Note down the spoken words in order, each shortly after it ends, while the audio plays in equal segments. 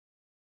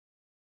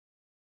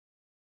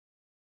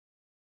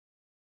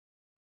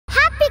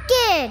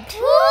it.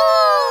 Woo!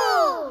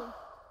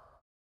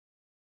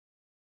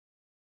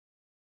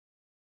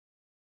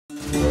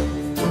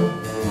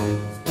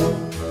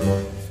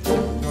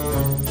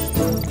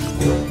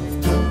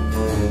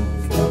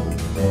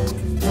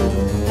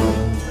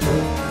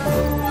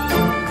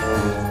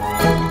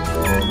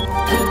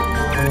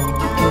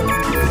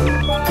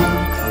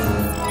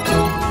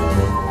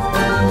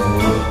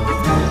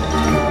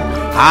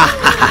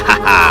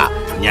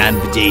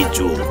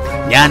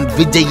 ഞാൻ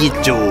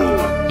വിജയിച്ചു.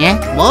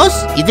 Boss,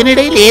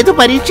 ഇതിനിടയിൽ ഏത്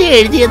പരീക്ഷ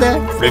എഴുതിയത്?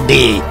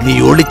 ഫ്രെഡി, നീ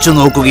ഒളിച്ചു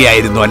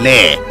നോക്കുകയായിരുന്നു അല്ലേ?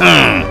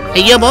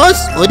 അയ്യോ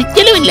ബോസ്,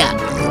 ഒരിക്കലുമില്ല.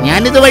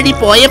 ഞാനിതുവഴി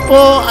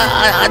പോയപ്പോ,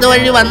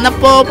 അതുവഴി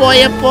വന്നപ്പോ,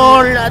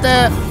 പോയപ്പോൾ അത്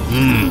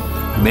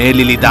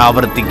മേലിൽ ഇത്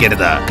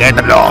ആവർത്തിക്കരുത്,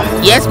 കേട്ടല്ലോ?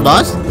 Yes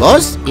boss.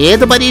 ബോസ്,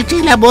 ഏത്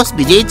പരീക്ഷയിലാ ബോസ്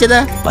വിജയിച്ചത്?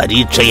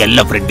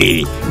 പരീക്ഷയല്ല ഫ്രെഡി,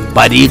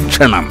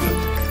 പരീക്ഷണം.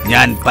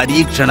 ഞാൻ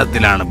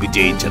പരീക്ഷണത്തിലാണ്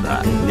വിജയിച്ചത്.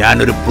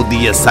 ഞാനൊരു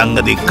പുതിയ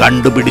സംഗതി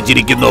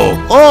കണ്ടുപിടിച്ചിരിക്കുന്നു.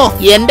 ഓ,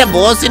 എന്റെ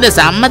ബോസിന്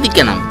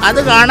സമ്മതിക്കണം. അത്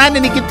കാണാൻ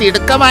എനിക്ക്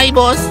തിടുക്കമായി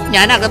ബോസ്.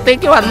 ഞാൻ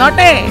അകത്തേക്ക്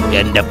വന്നോട്ടെ?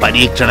 എന്റെ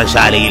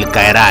പരീക്ഷണശാലയിൽ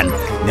കയറാൻ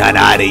ഞാൻ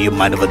ആരെയും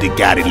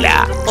അനുവദിക്കാറില്ല.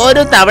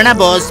 ഒരു തവണ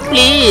ബോസ്,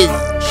 പ്ലീസ്.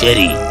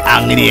 ശരി,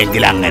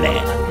 അങ്ങനെയെങ്കിൽ അങ്ങനെ.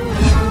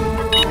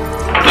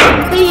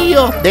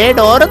 അയ്യോ, ദേ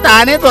ഡോറ്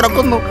താനേ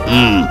തുറക്കുന്നു.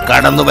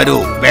 കടന്നു വരൂ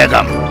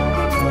വേഗം.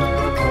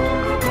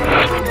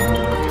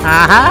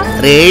 ആഹാ,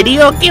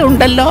 റേഡിയോ ഒക്കെ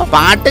ഉണ്ടല്ലോ.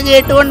 പാട്ട്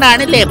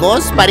കേട്ടുകൊണ്ടാണല്ലേ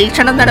ബോസ്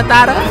പരീക്ഷണം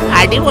നടത്താറ്?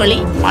 അടിപൊളി.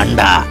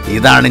 മണ്ട,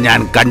 ഇതാണ് ഞാൻ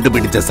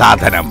കണ്ടുപിടിച്ച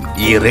സാധനം,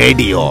 ഈ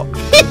റേഡിയോ.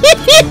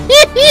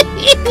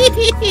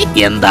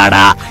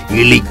 എന്താടാ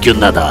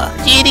ഇളിക്കുന്നത്?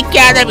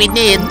 ചിരിക്കാതെ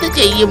പിന്നെ എന്ത്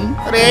ചെയ്യും?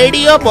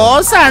 റേഡിയോ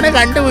ബോസ് ആണ്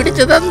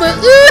കണ്ടുപിടിച്ചതെന്ന്.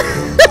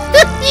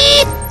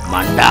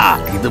 മണ്ട,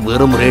 ഇത്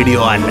വെറും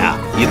റേഡിയോ അല്ല,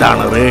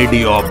 ഇതാണ്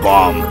റേഡിയോ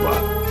ബോംബ്.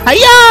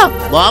 അയ്യോ,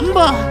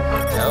 ബോംബോ?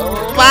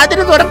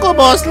 വാതിന് തുറക്കൂ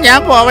ബോസ്, ഞാൻ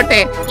പോവട്ടെ.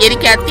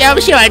 എനിക്ക്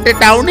അത്യാവശ്യമായിട്ട്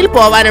ടൗണിൽ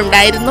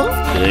പോവാനുണ്ടായിരുന്നു.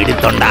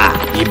 പേടിത്തൊണ്ട,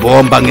 ഈ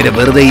ബോംബ് അങ്ങനെ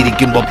വെറുതെ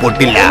ഇരിക്കുമ്പോ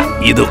പൊട്ടില്ല.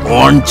 ഇത്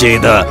ഓൺ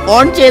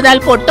ചെയ്താൽ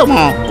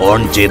പൊട്ടുമോ?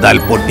 ഓൺ ചെയ്താൽ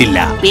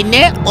പൊട്ടില്ല.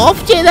 പിന്നെ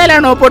ഓഫ്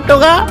ചെയ്താലാണോ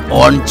പൊട്ടുക?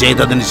 ഓൺ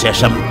ചെയ്തതിനു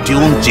ശേഷം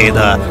ട്യൂൺ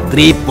ചെയ്ത്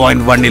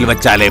 3.1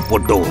 വെച്ചാലേ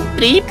പൊട്ടൂ.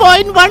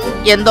 3.1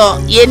 എന്തോ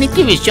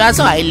എനിക്ക്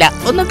വിശ്വാസമായില്ല.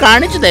 ഒന്ന്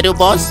കാണിച്ചു തരൂ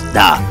ബോസ്.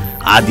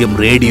 ആദ്യം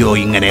റേഡിയോ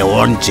ഇങ്ങനെ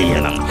ഓൺ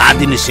ചെയ്യണം,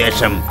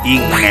 അതിനുശേഷം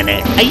ഇങ്ങനെ.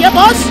 അയ്യോ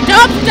ബോസ്,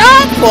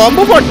 സ്റ്റോപ്പ്,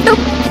 ബോംബ് പൊട്ടും.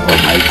 ഓ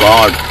മൈ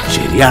ഗോഡ്,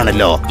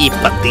 ശരിയാണല്ലോ.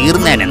 ഇപ്പൊ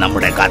തീർന്നേനെ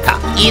നമ്മുടെ കഥ.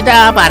 ഇതാ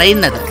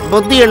പറയുന്നത്,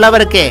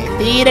 ബുദ്ധിയുള്ളവർക്ക്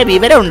തീരെ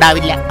വിവരം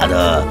ഉണ്ടാവില്ല. അത്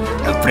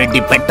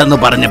ഫ്രെഡി പെട്ടെന്ന്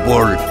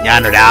പറഞ്ഞപ്പോൾ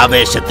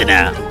ഞാനൊരാവേശത്തിന്.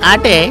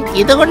 ആട്ടെ,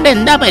 ഇതുകൊണ്ട്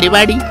എന്താ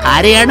പരിപാടി?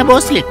 ആരെയാണ്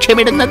ബോസ്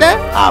ലക്ഷ്യമിടുന്നത്?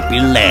 ആ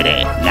പിള്ളേരെ,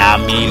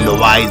 ലാമി,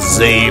 ലുവായ്,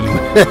 സെയിം.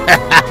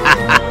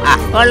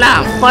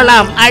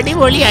 കൊള്ളാം,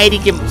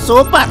 അടിപൊളിയായിരിക്കും.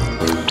 സൂപ്പർ.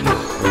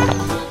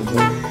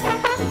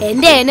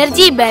 എന്റെ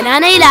എനർജി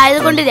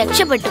ബനാനയിലായതുകൊണ്ട്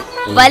രക്ഷപ്പെട്ടു.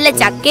 വല്ല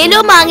ചക്കയിലോ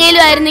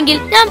മാങ്ങയിലോ ആയിരുന്നെങ്കിൽ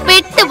ഞാൻ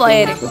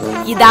പെട്ടുപോയേനെ.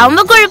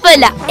 ഇതാവുമ്പോ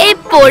കുഴപ്പമില്ല,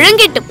 എപ്പോഴും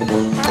കിട്ടും.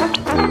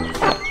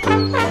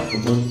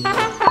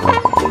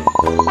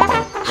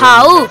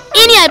 ഹൗ,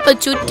 ഇനി അല്പം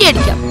ചുറ്റി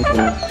അടിക്കാം.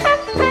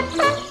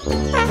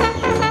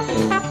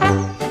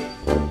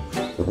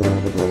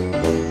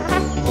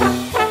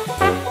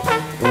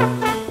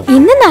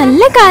 ഇന്ന്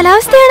നല്ല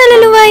കാലാവസ്ഥയാണല്ലോ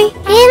ലുവായ്.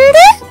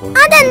 എന്ത്?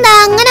 അതെന്താ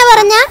അങ്ങനെ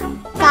പറഞ്ഞ?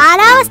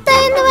 കാലാവസ്ഥ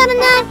എന്ന്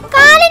പറഞ്ഞാൽ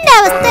കാലിന്റെ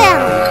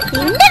അവസ്ഥയാണ്.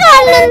 നിന്റെ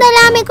കാലിനെന്താ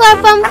ലാമി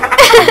കുഴപ്പം?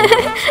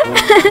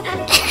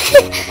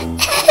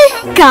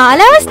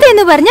 കാലാവസ്ഥ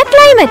എന്ന് പറഞ്ഞ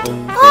ക്ലൈമറ്റ്.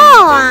 ഓ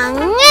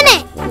അങ്ങനെ.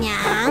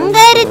 ഞാൻ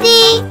കരുതി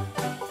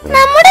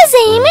നമ്മുടെ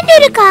സെയിമിന്റെ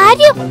ഒരു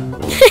കാര്യം.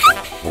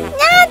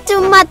 ഞാൻ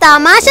ചുമ്മാ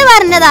തമാശ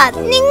പറഞ്ഞതാ,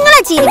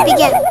 നിങ്ങളെ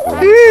ചിരിപ്പിക്കാൻ.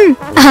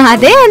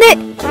 അതെ.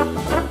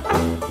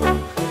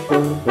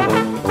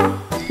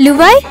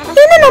 ലുവായ്,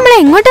 ഇന്ന് നമ്മൾ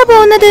എങ്ങോട്ടാ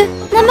പോകുന്നത്?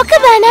 നമുക്ക്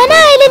ബനാന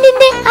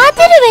ഐലൻഡിന്റെ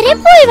അതിര് വരെ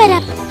പോയി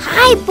വരാം.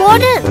 Hi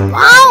border.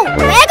 വൗ,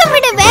 വേഗം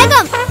വിട്,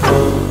 വേഗം.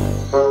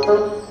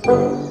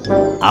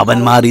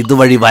 അവന്മാർ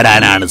ഇതുവഴി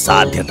വരാനാണ്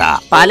സാധ്യത.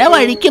 പല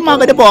വഴിക്കും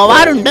അവര്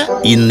പോവാറുണ്ട്.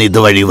 ഇന്ന്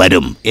ഇതുവഴി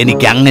വരും,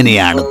 എനിക്ക്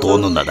അങ്ങനെയാണ്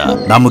തോന്നുന്നത്.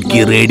 നമുക്ക്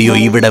ഈ റേഡിയോ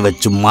ഇവിടെ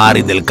വെച്ച്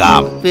മാറി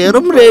നിൽക്കാം.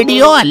 വെറും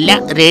റേഡിയോ അല്ല,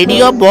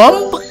 റേഡിയോ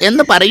ബോംബ്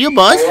എന്ന് പറയൂ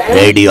ബോസ്.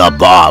 Radio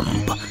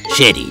bomb.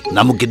 ശരി,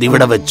 നമുക്കിത്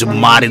ഇവിടെ വെച്ച്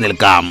മാറി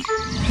നിൽക്കാം.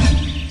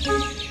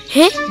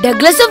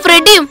 ഡഗ്ലസും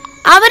ഫ്രെഡിയും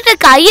അവരുടെ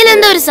കയ്യിൽ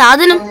എന്താ ഒരു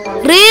സാധനം?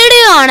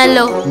 റേഡിയോ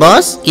ആണല്ലോ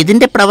ബോസ്.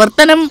 ഇതിന്റെ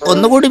പ്രവർത്തനം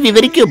ഒന്നുകൂടി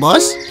വിവരിക്കൂ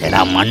ബോസ്.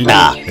 എടാ മണ്ട,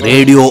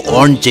 റേഡിയോ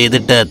ഓൺ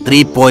ചെയ്തിട്ട്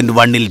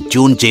 3.1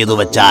 ട്യൂൺ ചെയ്തു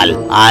വെച്ചാൽ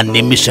ആ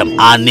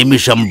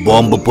നിമിഷം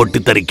ബോംബ്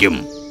പൊട്ടിത്തെറിക്കും.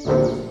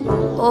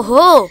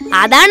 ഓഹോ,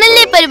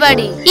 അതാണല്ലേ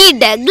പരിപാടി. ഈ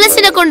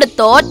ഡഗ്ലസിനെ കൊണ്ട്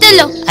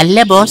തോറ്റല്ലോ.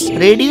 അല്ല ബോസ്,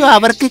 റേഡിയോ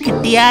അവർക്ക്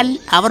കിട്ടിയാൽ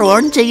അവർ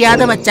ഓൺ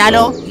ചെയ്യാതെ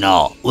വെച്ചാലോ? നോ,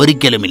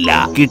 ഒരിക്കലുമില്ല.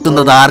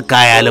 കിട്ടുന്നത്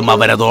ആർക്കായാലും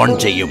അവരത് ഓൺ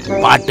ചെയ്യും.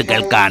 പാട്ട്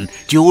കേൾക്കാൻ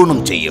ട്യൂണും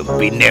ചെയ്യും.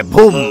 പിന്നെ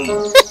ബൂം.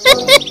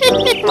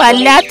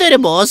 വല്ലാത്തൊരു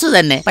ബോസ്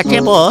തന്നെ. പക്ഷേ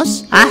ബോസ്,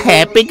 ആ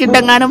ഹാപ്പി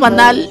കിട്ടെങ്ങാനും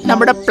വന്നാൽ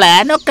നമ്മുടെ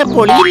പ്ലാൻ ഒക്കെ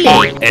പൊളിയില്ലേ?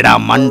 എടാ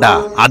മണ്ട,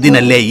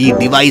 അതിനല്ലേ ഈ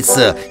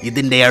ഡിവൈസ്.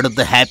 ഇതിന്റെ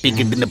അടുത്ത് ഹാപ്പി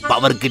കിട്ടിന്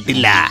പവർ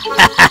കിട്ടില്ല.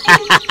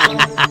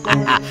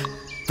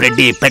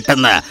 ഫ്രെഡി,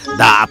 പെട്ടെന്ന്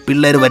ദാ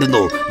പിള്ളേര്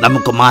വരുന്നു,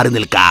 നമുക്ക് മാറി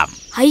നിൽക്കാം.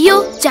 അയ്യോ,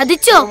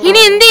 ചതിച്ചോ? ഇനി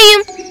എന്ത്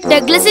ചെയ്യും?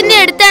 ഡഗ്ലസിന്റെ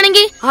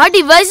അടുത്താണെങ്കിൽ ആ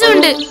ഡിവൈസും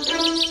ഉണ്ട്.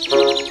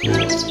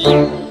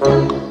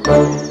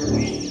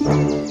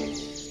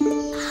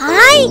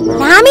 ഹായ്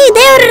ലാമി,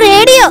 ഇതേ ഒരു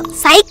റേഡിയോ.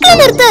 സൈക്കിൾ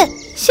നിർത്ത്.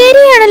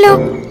 ശരിയാണല്ലോ,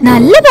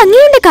 നല്ല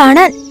ഭംഗിയുണ്ട്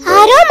കാണാൻ.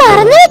 ആരോ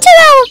മറന്നു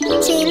വെച്ചതാവും.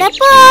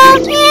 ചിലപ്പോ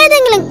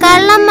ഏതെങ്കിലും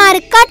കള്ളന്മാര്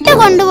കട്ട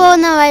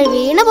കൊണ്ടുപോകുന്ന വഴി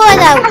വീണു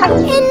പോയതാവും.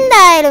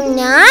 എന്തായാലും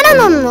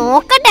ഞാനൊന്ന്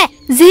നോക്കട്ടെ.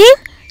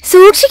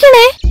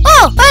 സൂക്ഷിക്കണേ. ഓ,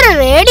 ഒരു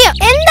റേഡിയോ.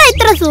 എന്താ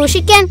ഇത്ര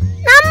സൂക്ഷിക്കാൻ?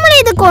 നമ്മൾ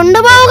ഇത്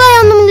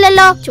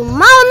കൊണ്ടുപോവുകയൊന്നുമില്ലല്ലോ,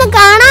 ചുമ്മാ ഒന്ന്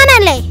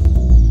കാണാനല്ലേ.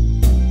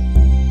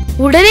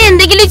 ഉടനെ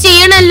എന്തെങ്കിലും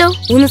ചെയ്യണല്ലോ.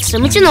 ഒന്ന്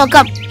ശ്രമിച്ചു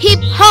നോക്കാം.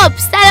 ഹിപ് ഹോപ്പ്,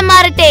 സ്ഥലം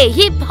മാറട്ടെ.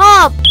 Hip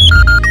hop.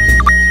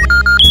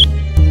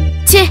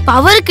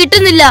 പവർ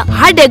കിട്ടുന്നില്ല.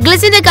 ആ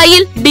ഡഗ്ലസിന്റെ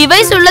കയ്യിൽ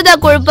ഡിവൈസ് ഉള്ളതാ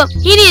കുഴപ്പം.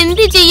 ഇനി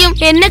എന്ത് ചെയ്യും?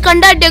 എന്നെ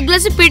കണ്ടാ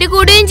ഡഗ്ലസ്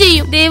പിടികൂടുകയും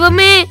ചെയ്യും.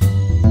 ദൈവമേ.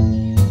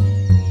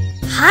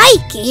 ഹായ്,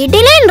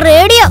 കിടിലൻ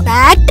റേഡിയോ.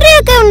 ബാറ്ററി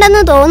ഒക്കെ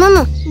ഉണ്ടെന്ന്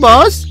തോന്നുന്നു.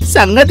 ബോസ്,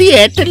 സംഗതി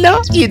ഏറ്റല്ലോ.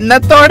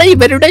 ഇന്നത്തോടെ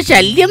ഇവരുടെ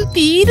ശല്യം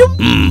തീരും.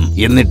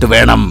 എന്നിട്ട്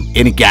വേണം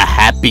എനിക്ക് ആ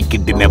ഹാപ്പി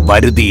കിഡിനെ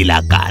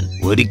വരുതിയിലാക്കാൻ.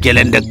 ഒരിക്കൽ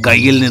എന്റെ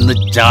കയ്യിൽ നിന്ന്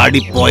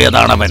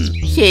ചാടിപ്പോയതാണവൻ.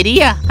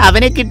 ശരിയാ,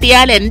 അവനെ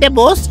കിട്ടിയാൽ എന്റെ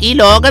ബോസ് ഈ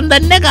ലോകം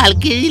തന്നെ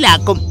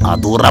കാൽക്കീഴിലാക്കും.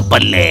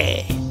 അതുറപ്പല്ലേ?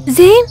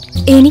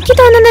 എനിക്ക്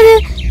തോന്നുന്നത്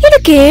ഇത്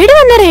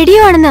കേടുവന്ന റേഡിയോ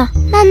ആണെന്നാ.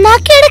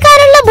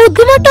 നന്നാക്കിയെടുക്കാനുള്ള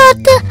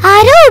ബുദ്ധിമുട്ടോർത്ത്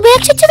ആരോ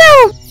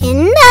ഉപേക്ഷിച്ചതാവും.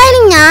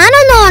 എന്തായാലും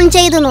ഞാനൊന്ന് ഓൺ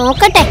ചെയ്ത്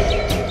നോക്കട്ടെ.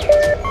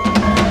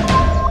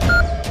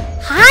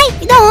 ഹായ്,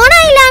 ഇത്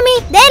ഓണായില്ലാമി.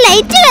 ദേ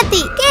ലൈറ്റ്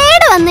കത്തി.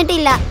 കേട്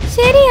വന്നിട്ടില്ല.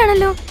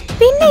 ശരിയാണല്ലോ,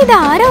 പിന്നെ ഇത്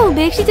ആരാ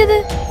ഉപേക്ഷിച്ചത്?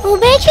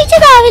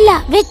 ഉപേക്ഷിച്ചതാവില്ല,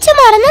 വെച്ച്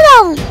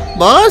മറന്നതാവും.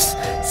 ബോസ്,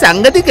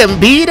 സംഗതി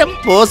ഗംഭീരം.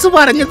 ബോസ്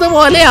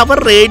പറഞ്ഞതുപോലെ അവർ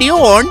റേഡിയോ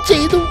ഓൺ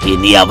ചെയ്തു.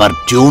 ഇനി അവർ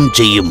ട്യൂൺ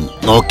ചെയ്യും,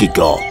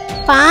 നോക്കിക്കോ.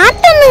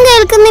 പാട്ടൊന്നും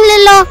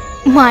കേൾക്കുന്നില്ലല്ലോ.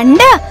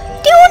 മണ്ട,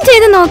 ട്യൂൺ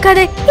ചെയ്ത്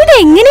നോക്കാതെ ഇത്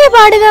എങ്ങനെയാ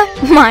പാടുക?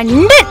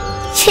 മണ്ട്.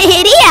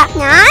 ശരിയാ,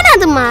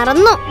 ഞാനത്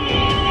മറന്നു.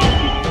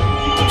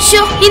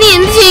 ഇനി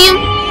എന്ത് ചെയ്യും?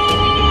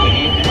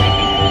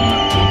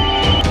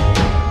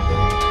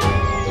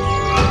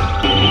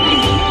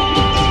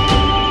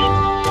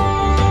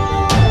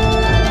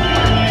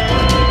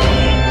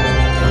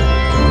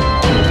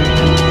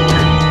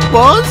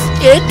 ബോസ്,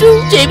 ഏറ്റവും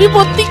ചെവി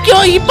പൊത്തിക്കോ.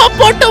 ഇപ്പൊ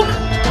പൊട്ടും.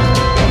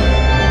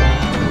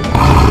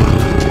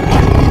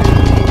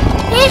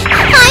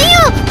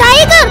 അയ്യോ,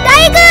 ടൈഗർ,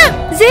 ടൈഗർ.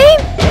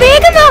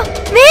 വേഗം വാ,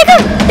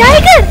 വേഗം,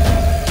 ടൈഗർ.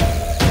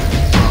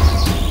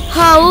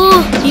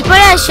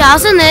 ഇപ്പോഴാ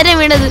ശ്വാസം നേരെ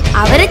വീണത്.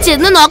 അവരെ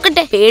ചെന്ന്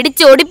നോക്കട്ടെ.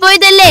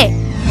 പേടിച്ചോടിപ്പോയതല്ലേ.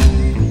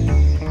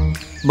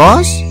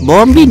 ബോസ്,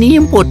 ബോംബ്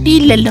ഇനിയും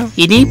പൊട്ടിയില്ലല്ലോ.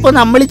 ഇനിയിപ്പോ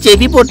നമ്മൾ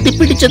ചെവി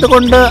പൊട്ടിപ്പിടിച്ചത്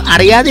കൊണ്ട്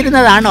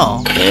അറിയാതിരുന്നതാണോ?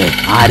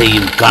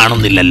 ആരെയും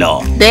കാണുന്നില്ലല്ലോ.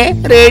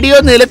 റേഡിയോ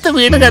നിലത്ത്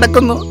വീണ്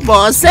കിടക്കുന്നു.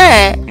 ബോസേ,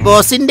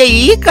 ബോസിന്റെ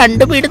ഈ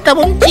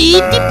കണ്ടുപിടുത്തവും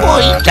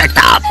ചീറ്റിപ്പോയി.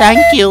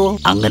 Thank you.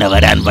 അങ്ങനെ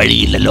വരാൻ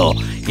വഴിയില്ലല്ലോ.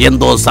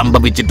 എന്തോ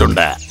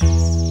സംഭവിച്ചിട്ടുണ്ട്.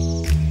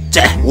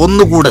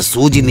 ഒന്നുകൂടെ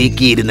സൂചി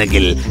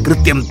നീക്കിയിരുന്നെങ്കിൽ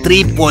കൃത്യം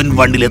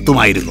 3.1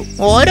 എത്തുമായിരുന്നു.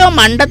 ഓരോ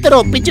മണ്ടത്തരം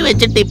ഒപ്പിച്ചു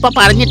വെച്ചിട്ട് ഇപ്പൊ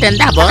പറഞ്ഞിട്ട്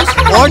എന്താ ബോസ്?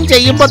 ഓൺ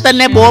ചെയ്യുമ്പോ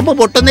തന്നെ ബോംബ്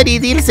പൊട്ടുന്ന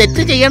രീതിയിൽ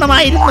സെറ്റ്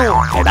ചെയ്യണമായിരുന്നു.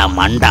 എടാ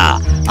മണ്ട,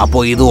 അപ്പോ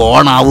ഇത്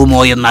ഓൺ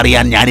ആവുമോ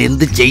എന്നറിയാൻ ഞാൻ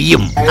എന്ത്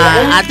ചെയ്യും?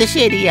 അത്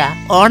ശരിയാ,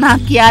 ഓൺ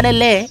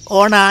ആക്കിയാലല്ലേ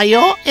ഓൺ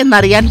ആയോ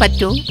എന്നറിയാൻ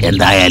പറ്റൂ.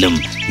 എന്തായാലും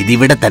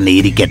ഇതിവിടെ തന്നെ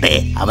ഇരിക്കട്ടെ.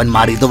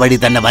 അവന്മാർ ഇതുവഴി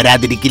തന്നെ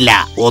വരാതിരിക്കില്ല.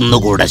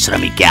 ഒന്നുകൂടെ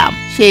ശ്രമിക്കാം.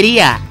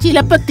 ശരിയാ,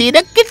 ചിലപ്പോ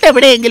തിരക്കിട്ട്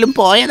എവിടെയെങ്കിലും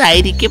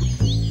പോയതായിരിക്കും.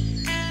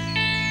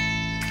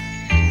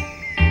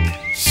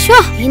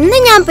 ഇന്ന്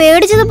ഞാൻ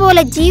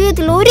പേടിച്ചതുപോലെ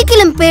ജീവിതത്തിൽ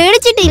ഒരിക്കലും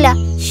പേടിച്ചിട്ടില്ല.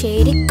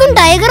 ശരിക്കും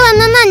ടൈഗർ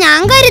വന്നെന്നാ ഞാൻ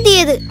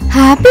കരുതിയത്.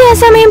 ഹാപ്പി ആ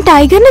സമയം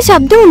ടൈഗറിന്റെ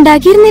ശബ്ദം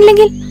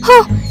ഉണ്ടാക്കിയിരുന്നില്ലെങ്കിൽ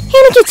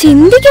എനിക്ക്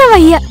ചിന്തിക്കാൻ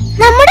വയ്യ.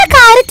 നമ്മുടെ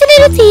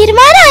കാര്യത്തിലൊരു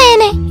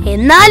തീരുമാനമായേനെ.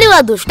 എന്നാലും ആ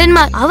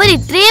ദുഷ്ടന്മാർ അവർ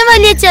ഇത്രയും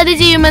വലിയ ചതി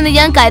ചെയ്യുമെന്ന്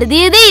ഞാൻ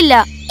കരുതിയതേ ഇല്ല.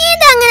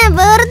 ഇതങ്ങനെ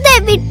വെറുതെ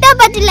വിട്ടാ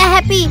പറ്റില്ല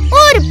ഹാപ്പി.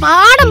 ഒരു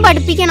പാഠം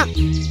പഠിപ്പിക്കണം.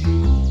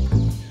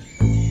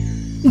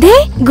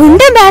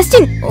 ഗുണ്ട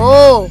ബാസ്റ്റിൻ. ഓ,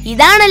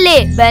 ഇതാണല്ലേ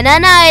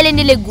ബനാന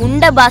ഐലൻഡിലെ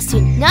ഗുണ്ട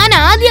ബാസ്റ്റിൻ. ഞാൻ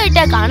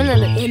ആദ്യമായിട്ടാ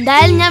കാണുന്നത്.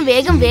 എന്തായാലും ഞാൻ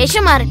വേഗം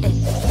വേഷം മാറട്ടെ.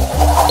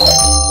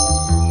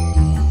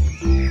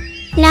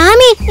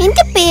 ലാമി,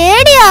 എനിക്ക്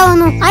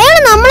പേടിയാവുന്നു. അയാൾ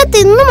നമ്മളെ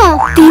തിന്നുമോ?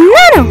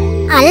 തിന്നാനോ?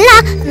 അല്ല,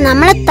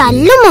 നമ്മളെ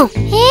തല്ലുമോ?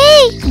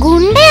 ഏയ്,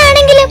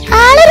 ഗുണ്ടയാണെങ്കിലും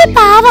ആളൊരു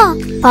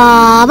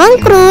പാവം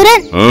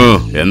ക്രൂരൻ.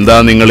 എന്താ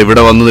നിങ്ങൾ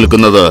ഇവിടെ വന്നു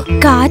നിൽക്കുന്നത്?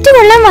 കാറ്റ്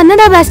കൊള്ളാൻ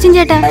വന്നതാ ബാസ്റ്റിൻ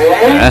ചേട്ടാ.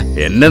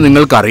 എന്നെ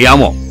നിങ്ങൾക്ക്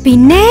അറിയാമോ?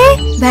 പിന്നെ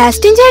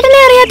ബാസ്റ്റിൻ ചേട്ടനെ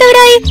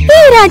അറിയാത്തവരായി ഈ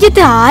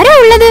രാജ്യത്ത് ആരാ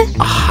ഉള്ളത്?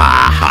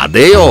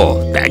 അതെയോ?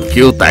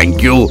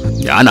 Thank you.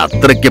 ഞാൻ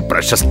അത്രയ്ക്ക്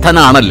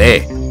പ്രശസ്തനാണല്ലേ.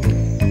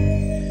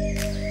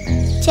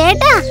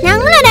 ചേട്ടാ,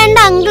 ഞങ്ങളെ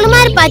 2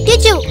 അങ്കിൾമാർ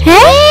പറ്റിച്ചു.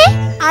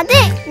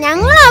 അതെ,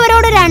 ഞങ്ങൾ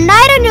അവരോട്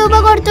 2000 രൂപ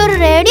കൊടുത്തൊരു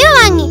റേഡിയോ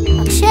വാങ്ങി.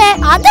 പക്ഷേ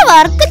അത്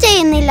വർക്ക്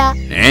ചെയ്യുന്നില്ല.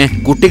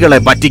 കുട്ടികളെ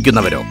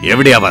പറ്റിക്കുന്നവരോ?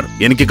 എവിടെ അവർ?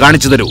 എനിക്ക്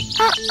കാണിച്ചു തരൂ.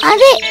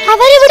 അതെ,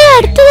 അവരിവിടെ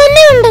അടുത്ത്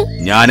തന്നെ ഉണ്ട്.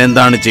 ഞാൻ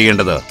എന്താണ്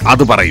ചെയ്യേണ്ടത്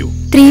അത് പറയൂ.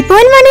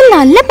 3.1-ൽ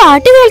നല്ല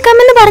പാട്ട്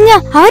കേൾക്കാമെന്ന് പറഞ്ഞ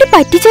അവർ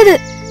പറ്റിച്ചത്.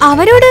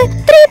 അവരോട്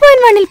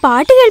 3.1-ൽ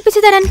പാട്ട്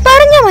കേൾപ്പിച്ചു തരാൻ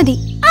പറഞ്ഞാ മതി.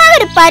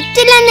 അവർ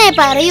പറ്റില്ലെന്നേ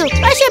പറയൂ.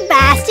 പക്ഷെ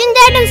ബാസ്റ്റിൻ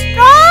ചേട്ടൻ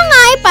സ്ട്രോങ്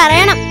ആയി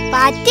പറയണം.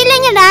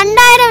 പറ്റില്ലെങ്കിൽ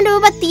 2000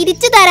 രൂപ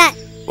തിരിച്ചു തരാൻ.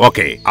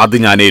 ഓക്കേ, അത്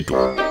ഞാൻ ഏറ്റു.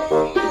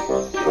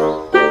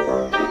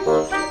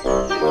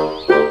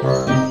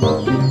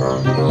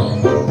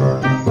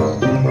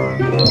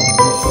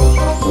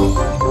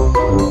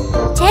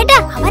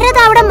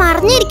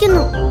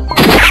 കേൾക്കുന്നു.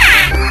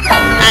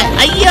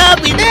 അയ്യോ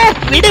വിട്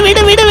വിട്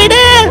വിട് വിട്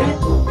വിട്.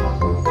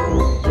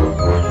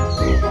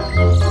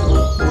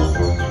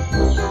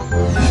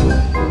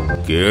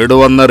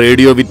 കേടുവന്ന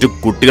റേഡിയോ വിറ്റ്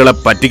കുട്ടികളെ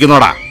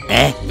പറ്റിക്കുന്നോടാ.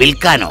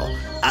 വിൽക്കാനോ?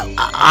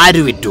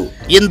 ആര് വിറ്റു?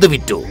 എന്ത്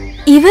വിറ്റു?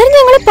 ഇവർ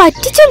ഞങ്ങളെ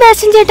പറ്റിച്ചു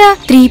ദാസൻ ചേട്ടാ.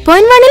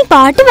 3.1-ൽ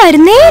പാട്ട്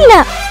വരുന്നേ ഇല്ല.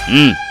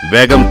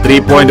 വേഗം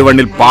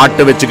 3.1-ൽ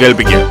പാട്ട് വെച്ച്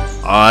കേൾപ്പിക്ക,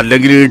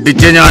 അല്ലെങ്കിൽ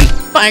ഇടിച്ച ഞാൻ.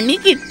 പണി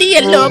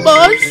കിട്ടിയല്ലോ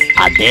ബോസ്.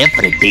 അതെ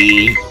പ്രിട്ടി,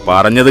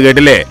 പറഞ്ഞത്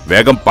കേട്ടില്ലേ?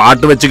 വേഗം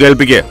പാട്ട് വെച്ച്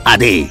കേൾപ്പിക്ക.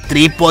 അതെ,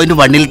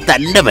 3.1-ൽ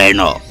തന്നെ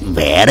വേണോ?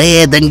 വേറെ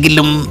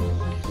ഏതെങ്കിലും?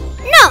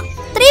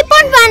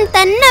 3.1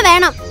 തന്നെ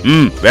വേണം.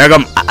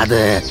 വേഗം.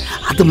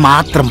 അത്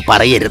മാത്രം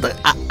പറയരുത്.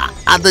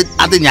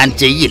 അത് ഞാൻ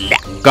ചെയ്യില്ല.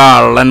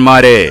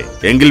 കള്ളന്മാരെ,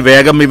 എങ്കിൽ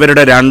വേഗം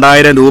ഇവരുടെ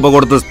 2000 രൂപ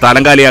കൊടുത്ത്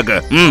സ്ഥലം കാലിയാക്ക്.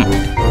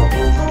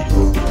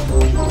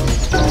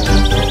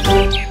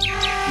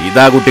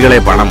 ഇതാ കുട്ടികളെ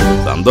പണം.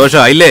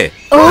 സന്തോഷായില്ലേ?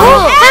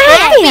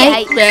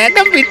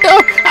 വേഗം വിട്ടോ,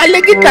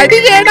 അല്ലെങ്കിൽ തടി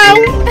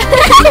കേടാവും.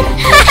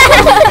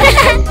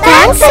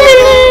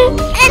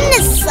 എന്നെ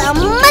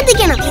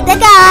സമ്മതിക്കണം.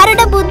 ഇതൊക്കെ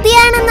ആരുടെ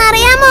ബുദ്ധിയാണെന്ന്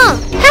അറിയാമോ?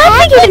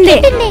 Happy kid.